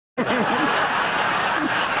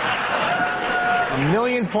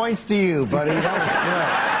1,000,000 points to you, buddy. That was good.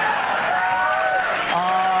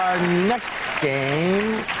 Our next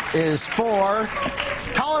game is for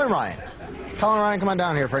Colin and Ryan. Colin and Ryan, come on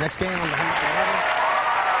down here for our next game on the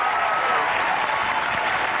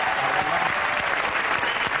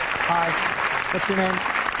Hi. What's your name?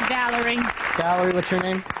 Valerie. Valerie, what's your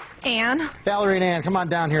name? Anne. Valerie and Ann, come on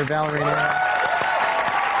down here, Valerie and Ann.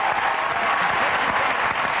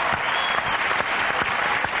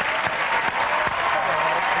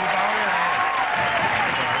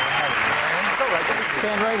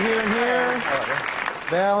 Stand right here and here.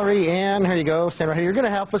 Valerie, Ann, here you go. Stand right here. You're going to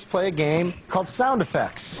help us play a game called Sound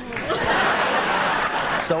Effects.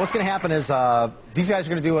 So what's going to happen is these guys are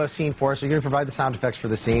going to do a scene for us. You're going to provide the sound effects for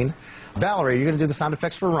the scene. Valerie, you're going to do the sound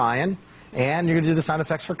effects for Ryan. And you're going to do the sound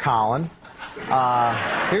effects for Colin.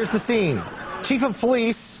 Here's the scene. Chief of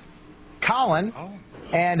Police, Colin,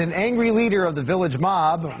 and an angry leader of the village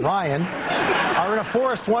mob, Ryan, are in a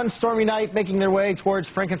forest one stormy night making their way towards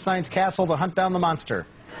Frankenstein's castle to hunt down the monster.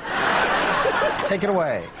 Take it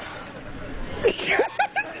away.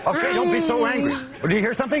 Okay, don't be so angry. Did you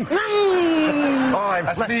hear something? Oh,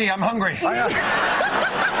 That's me. I'm hungry. Look,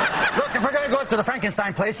 if we're going to go up to the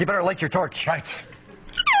Frankenstein place, you better light your torch. Right.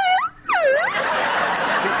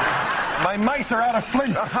 My mice are out of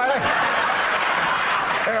flints.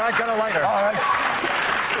 There, I got a lighter. All right.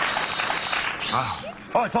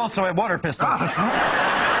 Oh, it's also a water pistol.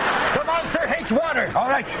 The monster hates water. All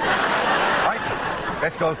right. All right,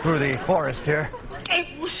 let's go through the forest here.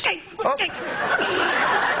 Oh.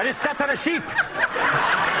 I just stepped on a sheep.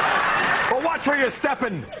 Well, watch where you're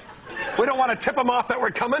stepping. We don't want to tip them off that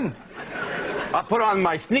we're coming. I'll put on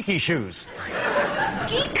my sneaky shoes.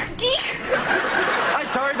 Geek. I'm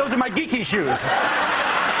sorry, those are my geeky shoes.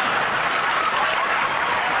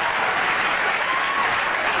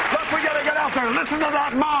 Look, we gotta get out there. Listen to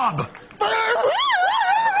that mob.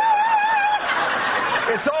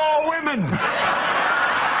 It's all women. And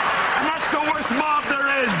that's the worst mob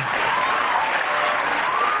there is.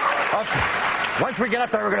 Okay. Once we get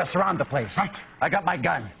up there, we're going to surround the place. Right. I got my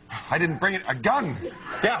gun. I didn't bring it. A gun?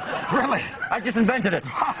 Yeah. Really? I just invented it.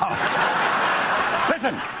 Wow.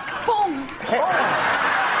 Listen. Boom.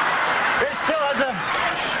 It still has a...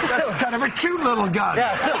 That's kind of a cute little gun.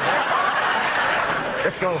 Yeah, still.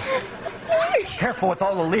 Let's go. Careful with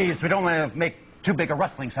all the leaves. We don't want to make too big a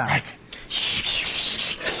rustling sound. Right.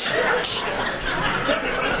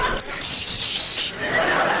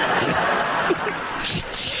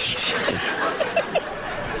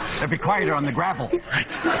 They'll be quieter on the gravel.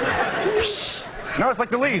 Right. No, it's like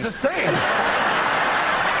the leaves. It's the same.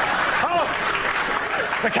 Oh!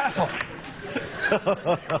 The castle. We're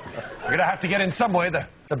going to have to get in some way. The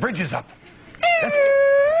bridge is up. Wait.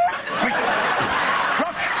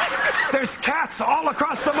 Look! There's cats all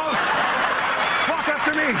across the moat. Walk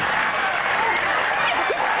after me.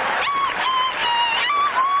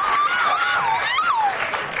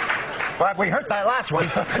 Well, we hurt that last one.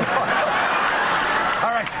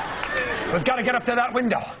 All right. We've got to get up to that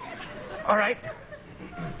window. All right.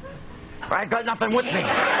 I got nothing with me.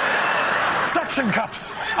 Suction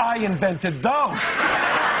cups. I invented those.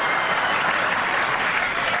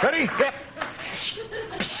 Ready? Yep.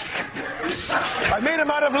 I made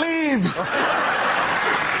them out of leaves.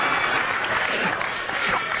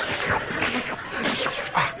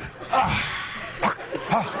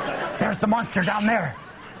 There's the monster down there.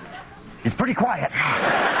 He's pretty quiet.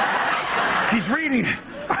 He's reading.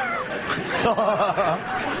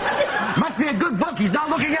 Must be a good book. He's not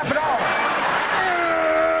looking up at all.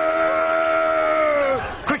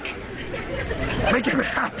 Quick. Make him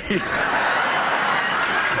happy.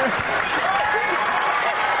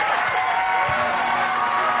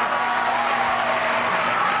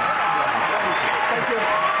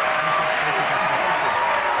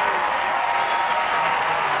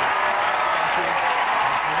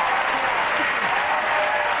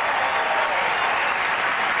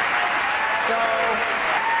 So,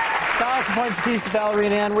 1,000 points apiece to Valerie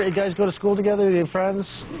and Ann. Where you guys go to school together? Are you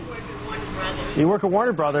friends? You work at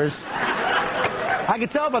Warner Brothers. I could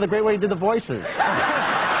tell by the great way you did the voices.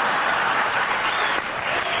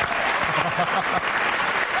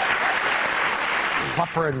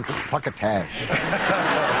 Fluffer and Fluckatash.